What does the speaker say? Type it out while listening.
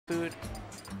food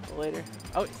later.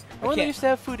 Oh, remember they used to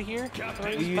have food here?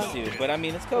 We used to, but I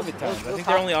mean, it's COVID times. I think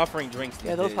they're only offering drinks these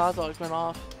Yeah, those days. hot dogs went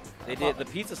off. They did. The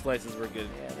pizza slices were good.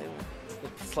 Yeah, they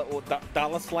were.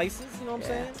 Dollar slices, you know what I'm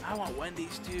saying? I want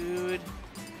Wendy's, dude.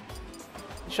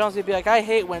 Sean's gonna be like, I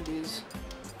hate Wendy's.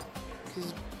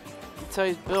 Because that's how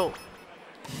he's built.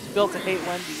 He's built to hate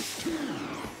Wendy's.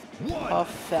 A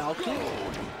Falcon.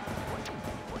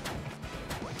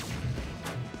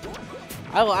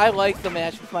 I like the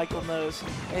match with Michael Nose,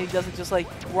 and he doesn't just like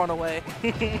run away.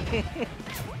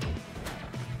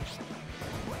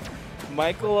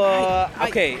 Michael,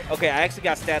 okay, I actually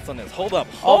got stats on this. Hold up.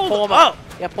 Pull him up.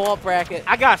 Yeah, pull up bracket.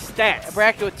 I got stats. A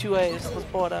bracket with 2 A's. Let's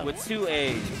pull it up. With 2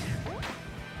 A's.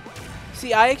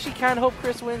 See, I actually kind of hope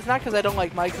Chris wins, not because I don't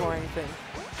like Michael or anything,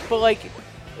 but like,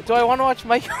 do I want to watch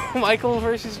Michael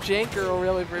versus Jank or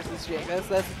O'Reilly versus Jank? That's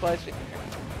the question.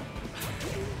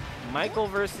 Michael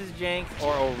versus Jank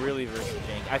or O'Reilly versus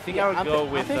Jank? I think I would go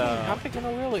with. I'm picking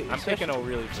O'Reilly. I'm picking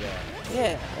O'Reilly for that.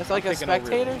 Yeah, as like a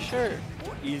spectator, sure.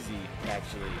 Easy,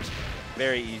 actually,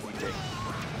 very easy pick.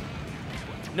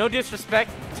 No disrespect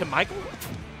to Michael,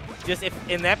 just if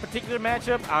in that particular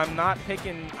matchup, I'm not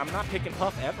picking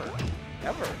Puff ever.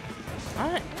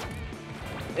 Alright.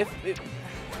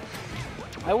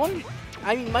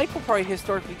 I mean, Michael probably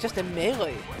historically just in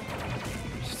melee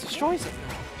just destroys it.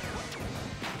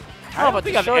 I don't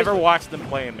think I've ever watched them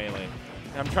play in melee.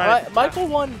 I'm trying. Michael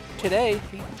won today.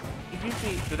 He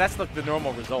usually. So that's like the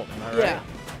normal result, am I right? Yeah.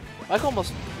 Michael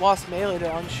almost lost melee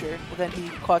to Unsure, but then he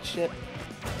clutched it.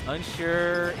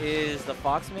 Unsure is the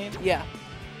Fox main? Yeah.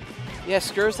 Yeah,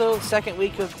 Skurzo, second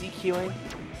week of DQing.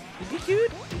 He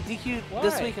DQ'd? He DQ'd Why?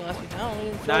 this week and last week. I don't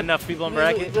even Not enough people in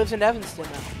bracket? He lives in Evanston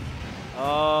now.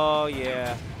 Oh,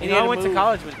 yeah. And I went to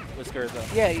college with Skurzo.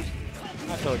 Yeah.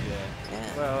 I told you that.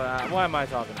 Yeah. Well, why am I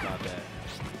talking about that?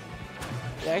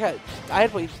 Yeah, I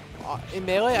had played, in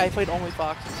melee, I played only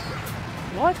Foxes.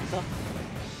 What the?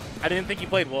 I didn't think you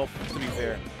played Wolf, to be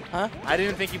fair. Huh? I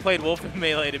didn't think you played Wolf in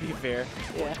melee, to be fair.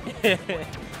 Yeah.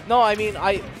 No, I mean,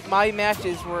 my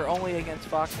matches were only against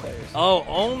Fox players. Oh,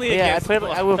 only against Fox.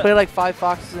 I would play like 5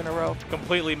 Foxes in a row.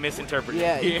 Completely misinterpreted.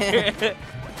 Yeah.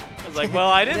 I was like, well,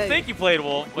 I didn't think you played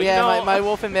Wolf. But yeah, you know, my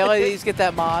Wolf in melee, they just get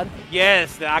that mod.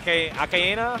 Yes, the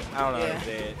Akaena? I don't know how to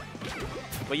say it.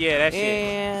 But yeah, that shit.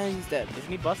 And he's dead. Isn't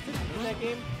he busted in that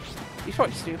game? He's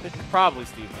probably stupid. Probably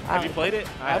stupid. Have you played it?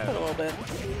 I played a little bit.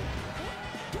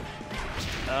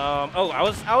 Oh, I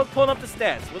was pulling up the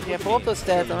stats. Yeah, pull up the stats.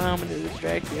 I don't know how I'm going to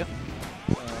distract you.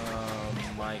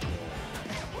 Michael.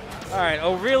 All right,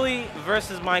 O'Reilly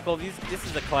versus Michael. This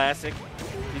is a classic.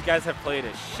 These guys have played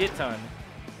a shit ton.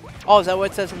 Oh, is that what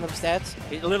it says in the stats?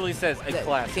 It literally says a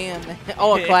classic. Damn.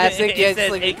 Oh, a classic? Yeah, it says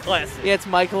like a classic. Yeah, it's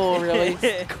Michael O'Reilly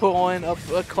calling up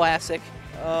a classic.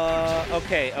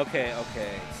 Okay.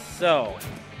 So,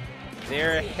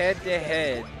 they're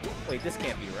head-to-head. Wait, this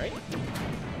can't be right.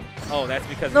 Oh, that's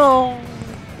because... No.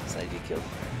 Side B killed.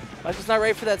 Michael's not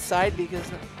right for that side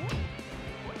because...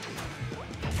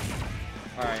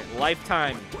 All right,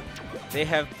 lifetime. They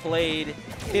have played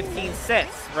 15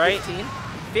 sets, right?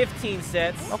 15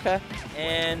 sets. Okay.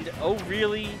 And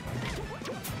O'Reilly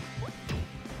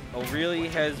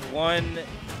has won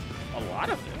a lot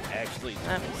of them, actually.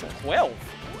 That makes sense. 12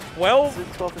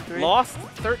 and 3. Lost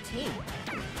 13.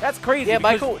 That's crazy. Yeah,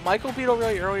 Michael beat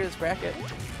O'Reilly earlier in his bracket.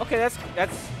 Okay, that's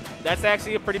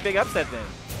actually a pretty big upset then.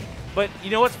 But you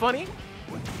know what's funny?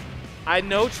 I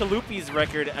know Chalupi's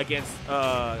record against.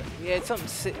 Yeah, it's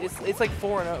something. It's like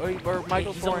 4-0, or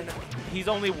Michael's 4-0. He's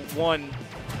only won.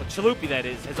 Chalupi, that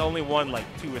is, has only won like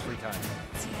 2 or 3 times.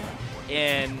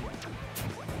 And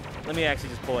let me actually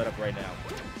just pull it up right now.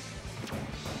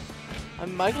 I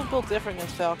mean, Michael built different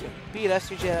against Falcon. Beat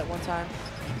SUJ that one time.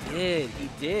 He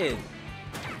did.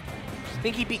 I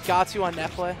think he beat Gatsu on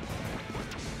net play.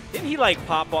 Didn't he like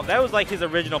pop off? That was like his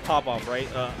original pop off, right?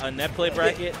 A net play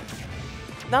bracket.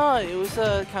 No, it was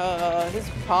his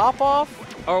pop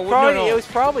off. Or no. It was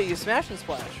probably a Smash and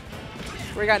Splash,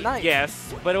 where he got 9th.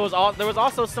 Yes, but it was there was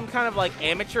also some kind of like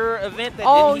amateur event that.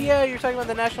 Oh yeah, you're talking about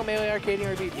the National Melee Arcadian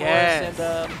where he beat yes.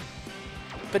 Forrest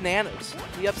and Bananas.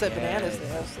 He upset Bananas there.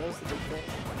 That was the big thing.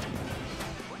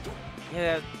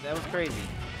 Yeah, that was crazy.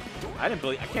 I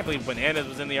can't believe Bananas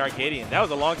was in the Arcadian. That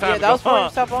was a long time ago. Yeah, that was before he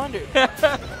was top 100.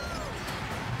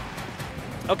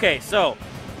 Okay, so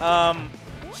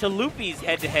Chalupi's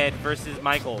head-to-head versus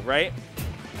Michael, right?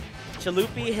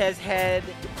 Chalupi has had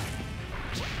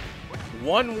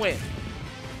 1 win,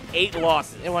 8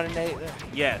 losses. They won an 8.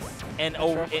 Yes, and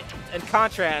in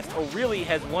contrast, O'Reilly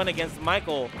has won against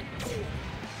Michael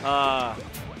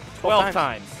 12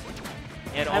 times.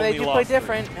 And only they do play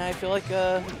different, and I feel like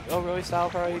O'Reilly style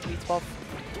probably beats Puff.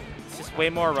 just way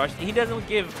more rushed. He doesn't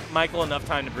give Michael enough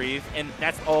time to breathe, and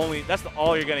that's all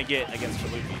you're gonna get against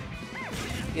Chalupi.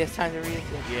 Yes, time to read.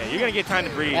 Yeah, you're gonna get time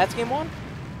to breathe. That's game 1.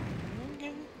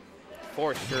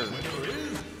 For sure.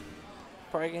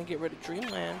 Probably gonna get rid of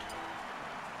Dreamland.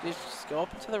 Just go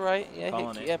up and to the right.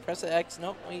 Yeah, yeah. Press the X.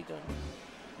 Nope. What are you doing?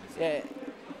 Yeah.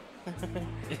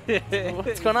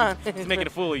 What's going on? He's making a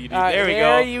fool of you, dude. Right, there we go.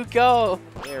 There you go.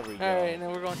 There we go. All right, now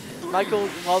we're going. Michael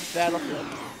loves Battlefield.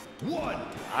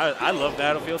 I love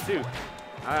Battlefield too.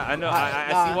 I know.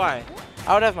 I see why.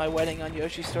 I would have my wedding on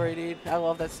Yoshi's Story, dude. I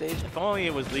love that stage. If only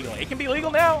it was legal. It can be legal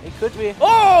now. It could be.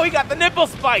 Oh, he got the nipple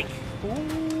spike.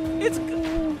 Ooh. It's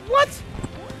what?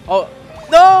 Oh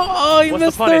no! Oh, you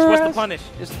missed the punish? What's the punish?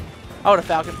 Just, I would have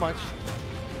Falcon punch.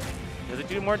 Does it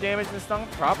do more damage than stomp?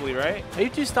 Probably, right?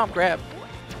 Maybe do stomp grab.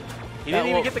 He didn't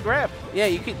even get the grab. Yeah,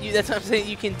 you can. That's what I'm saying.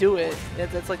 You can do it.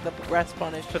 That's like the rest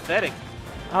punish. Pathetic.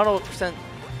 I don't know what percent.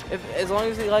 As long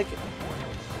as he like,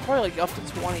 probably like up to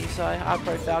 20. So I'd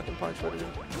probably Falcon punch would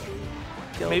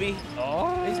have killed. Maybe.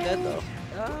 Oh. He's dead though.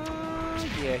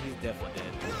 Yeah, he's definitely dead.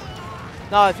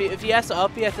 No, if he has to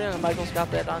up B, I think Michael's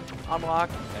got that on lock.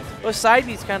 Well, side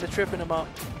B's kind of tripping him up.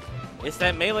 It's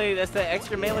that melee. That's that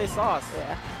extra melee sauce.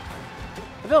 Yeah.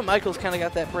 I feel like Michael's kind of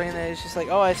got that brain that is just like,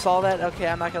 oh, I saw that. Okay,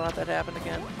 I'm not gonna let that happen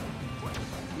again.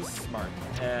 He's smart.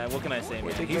 What can I say,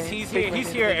 man? Yeah, He's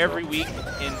here every week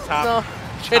in top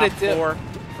 4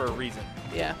 for a reason.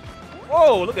 Yeah.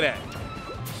 Whoa! Look at that.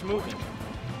 Smoothie.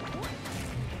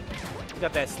 He's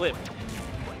got that slip.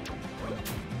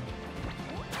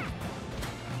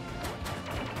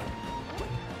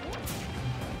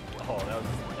 Oh,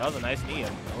 that was a nice knee.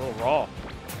 A little raw.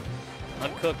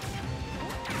 Uncooked.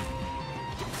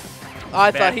 Oh,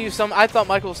 I thought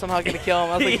Michael was somehow gonna kill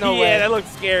him. I was like, no way. Yeah, that looked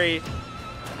scary.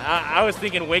 I was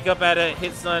thinking wake up at a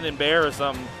hit Sun and Bear or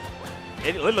something.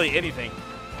 Literally anything.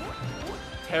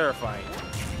 Terrifying.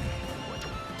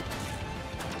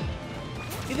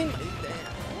 You think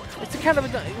it's a kind of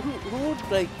a who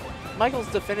would like Michael's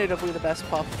definitively the best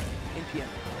puff in PM?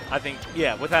 I think,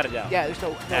 yeah, without a doubt. Yeah, there's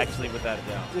no actually without a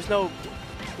doubt. There's no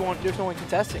one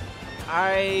contesting.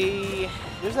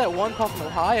 There's that one puff from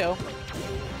Ohio.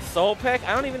 Soul Peck?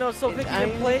 I don't even know if Soul Peck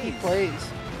even plays. He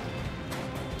plays.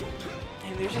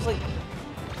 And there's just like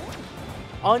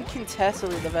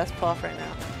uncontestedly the best puff right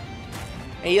now.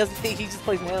 And he doesn't think he just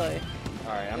plays melee.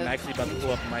 Alright, I'm actually about to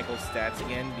pull up Michael's stats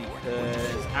again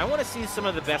because I want to see some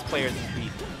of the best players he's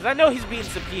beat. Because I know he's beaten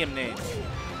some PM names.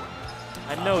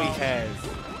 I know he has.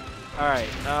 Alright,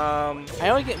 I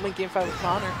only went game 5 with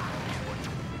Connor.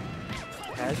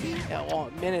 Has he? Yeah, well,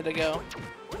 a minute ago.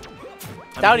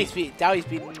 Dowdy's beaten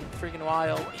freaking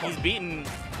wild. He's beaten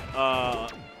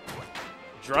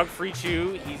Drug-Free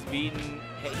Chew. He has beaten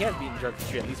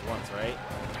Drug-Free Chew at least once,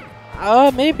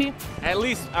 right? Maybe. At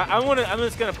least I'm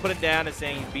just gonna put it down as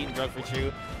saying he's beaten Drug-Free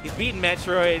Chew. He's beaten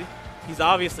Metroid. He's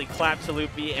obviously clapped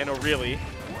Chalupi and ORLY.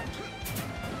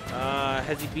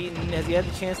 Has he had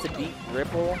the chance to beat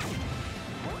Ripple?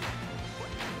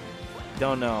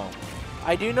 Don't know.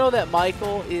 I do know that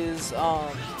Michael is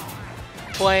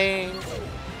playing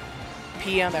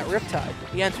PM at Riptide.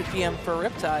 He entered PM for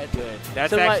Riptide. Good.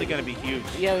 That's actually going to be huge.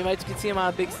 Yeah, we might get to see him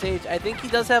on a big stage. I think he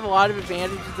does have a lot of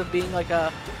advantages of being like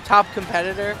a top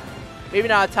competitor. Maybe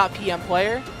not a top PM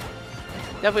player.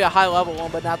 Definitely a high level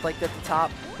one, but not like at the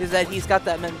top. Is that he's got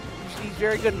that he's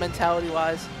very good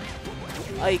mentality-wise.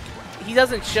 Like he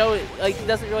doesn't show it. Like he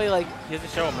doesn't really like. He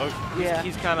doesn't show emotion. Yeah.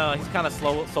 He's kind of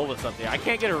soulless up there. I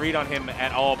can't get a read on him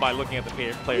at all by looking at the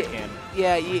player cam.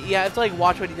 Yeah. You have to like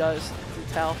watch what he does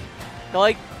to tell. He'll,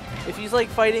 like if he's like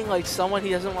fighting like someone he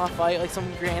doesn't want to fight, like some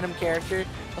random character,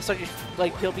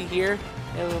 he'll be here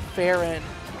and he'll fair in,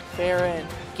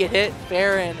 get hit,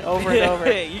 fair in, over and over.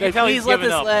 You can tell he's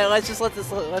giving up. Let's just let this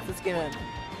get in.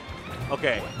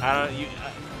 Okay.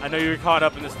 I know you were caught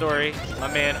up in the story.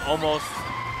 My man almost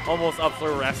up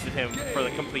throw arrested him for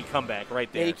the complete comeback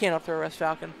right there. Yeah, you can't up throw arrest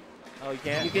Falcon. Oh, you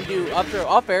can't? You can do up throw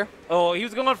up air. Oh, he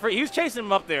was chasing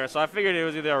him up there, so I figured it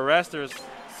was either arrest or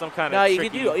some kind of No,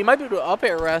 tricky. you might be able to up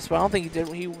air arrest, but I don't think he did.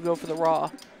 He would go for the raw.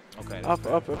 Okay. Up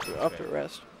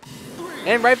arrest.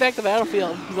 And right back to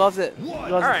Battlefield. He loves it.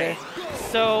 All right.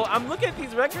 So I'm looking at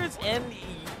these records, and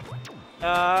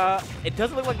it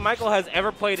doesn't look like Michael has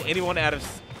ever played anyone out of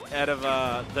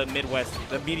the Midwest,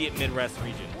 the immediate Midwest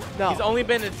region. No. He's only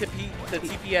been to the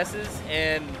TPSs,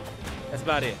 and that's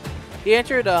about it. He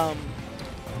entered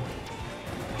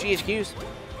GHQs.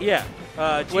 Yeah.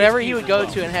 Wherever he would go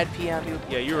to and had PM.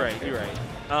 Yeah, you're right.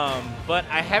 But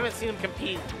I haven't seen him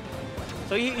compete.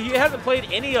 So he hasn't played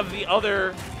any of the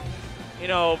other,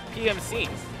 PM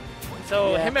scenes.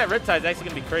 So him at Riptide is actually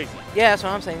going to be crazy. Yeah, that's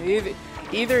what I'm saying.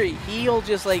 either he'll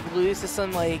just like lose to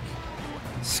some like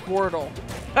Squirtle,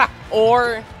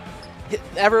 or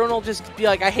everyone will just be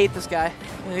like, I hate this guy.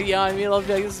 You know what I mean? They'll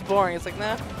be like, this is boring. It's like,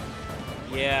 nah.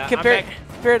 Yeah. Compared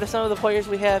to some of the players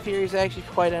we have here, he's actually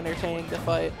quite entertaining to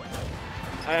fight.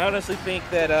 I honestly think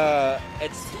that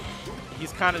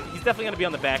he's definitely going to be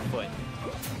on the back foot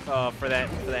for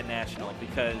that national,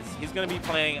 because he's going to be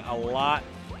playing a lot.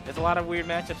 There's a lot of weird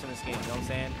matchups in this game. You know what I'm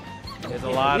saying? There's a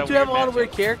lot of. We do have a lot of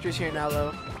weird characters here now,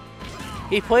 though.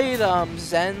 He played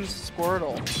Zen's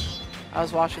Squirtle. I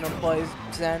was watching him play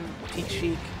Zen, Peach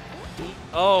Chic.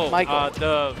 Oh, Michael.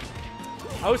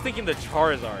 I was thinking the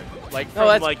Charizard, like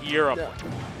from like Europe.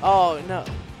 Oh no,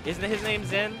 isn't his name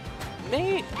Zen?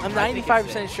 Maybe. I'm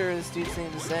 95% sure this dude's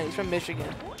name is Zen. He's from Michigan.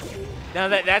 Now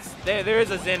there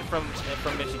is a Zen from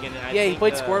Michigan. And he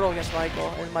played Squirtle against Michael,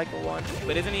 and Michael won.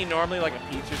 But isn't he normally like a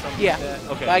Peach or something? Yeah. Like that?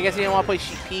 Okay. But I guess he didn't want to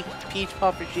play Peach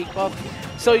Puff or Chic Puff,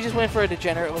 so he just went for a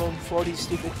degenerate little floaty,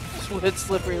 stupid,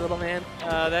 slippery little man.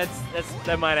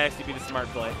 That might actually be the smart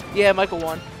play. Yeah, Michael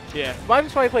won. Yeah.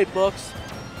 Michael's probably played books.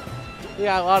 We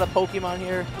got a lot of Pokemon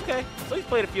here. Okay, so he's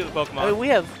played a few of the Pokemon. I mean, we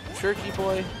have Turkey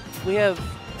Boy. We have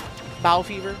Bow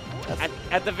Fever.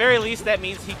 At the very least, that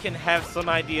means he can have some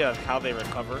idea of how they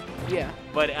recover. Yeah.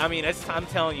 But I mean, I'm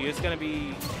telling you, it's gonna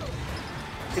be.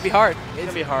 It'd be hard. It's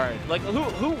gonna be hard. Like,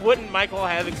 who wouldn't Michael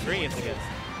have experience against?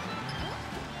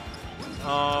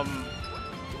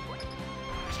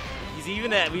 He's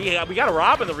even at. We got a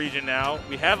Rob in the region now.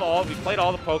 We played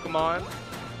all the Pokemon.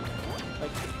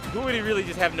 Like, who would he really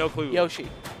just have no clue? Yoshi.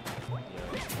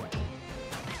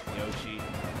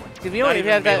 Because we Not don't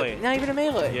even have Melee. that. Not even a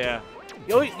Melee. Yeah.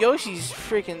 Yoshi's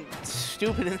freaking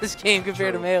stupid in this game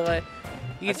compared to Melee.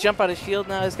 He can jump out of shield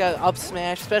now. He's got up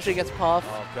smash, especially against Puff.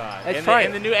 Oh god.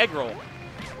 And the new egg roll.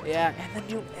 Yeah, and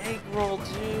the new egg roll,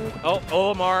 dude. Oh,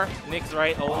 Olimar. Nick's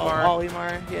right. Olimar.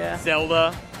 Olimar, yeah.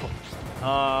 Zelda.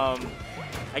 I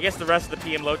guess the rest of the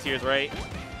PM low tiers, right?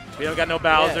 We don't got no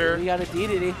Bowser. Yeah, we got a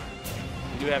DDD.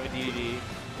 We do have a DDD.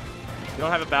 We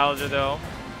don't have a Bowser though.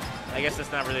 I guess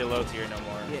that's not really a low tier no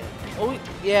more. Yeah. Oh,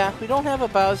 yeah. We don't have a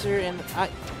Bowser, and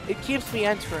it keeps me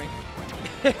entering.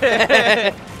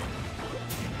 It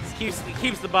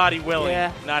keeps the body willing.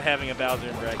 Yeah. Not having a Bowser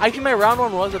in bracket. Actually, my round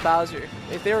one was a Bowser.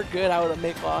 If they were good, I would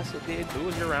have lost it, dude. Who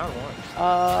was your round one?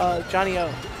 Johnny O.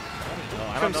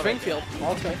 From know Springfield.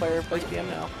 Ultimate player, plays PM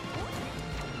now.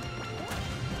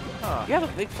 Huh. You have a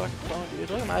big fucking phone, dude.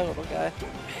 Look at my little guy.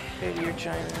 Maybe you're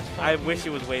giant. I wish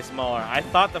it was way smaller. I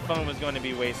thought the phone was going to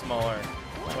be way smaller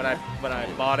when I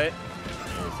bought it.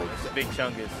 It's like this big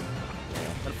chungus.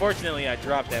 Unfortunately, I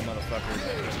dropped that motherfucker.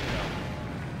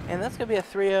 And that's gonna be a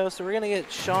 3-0. So we're gonna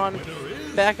get Sean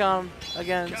back on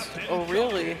against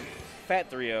ORLY.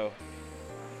 Fat 3-0.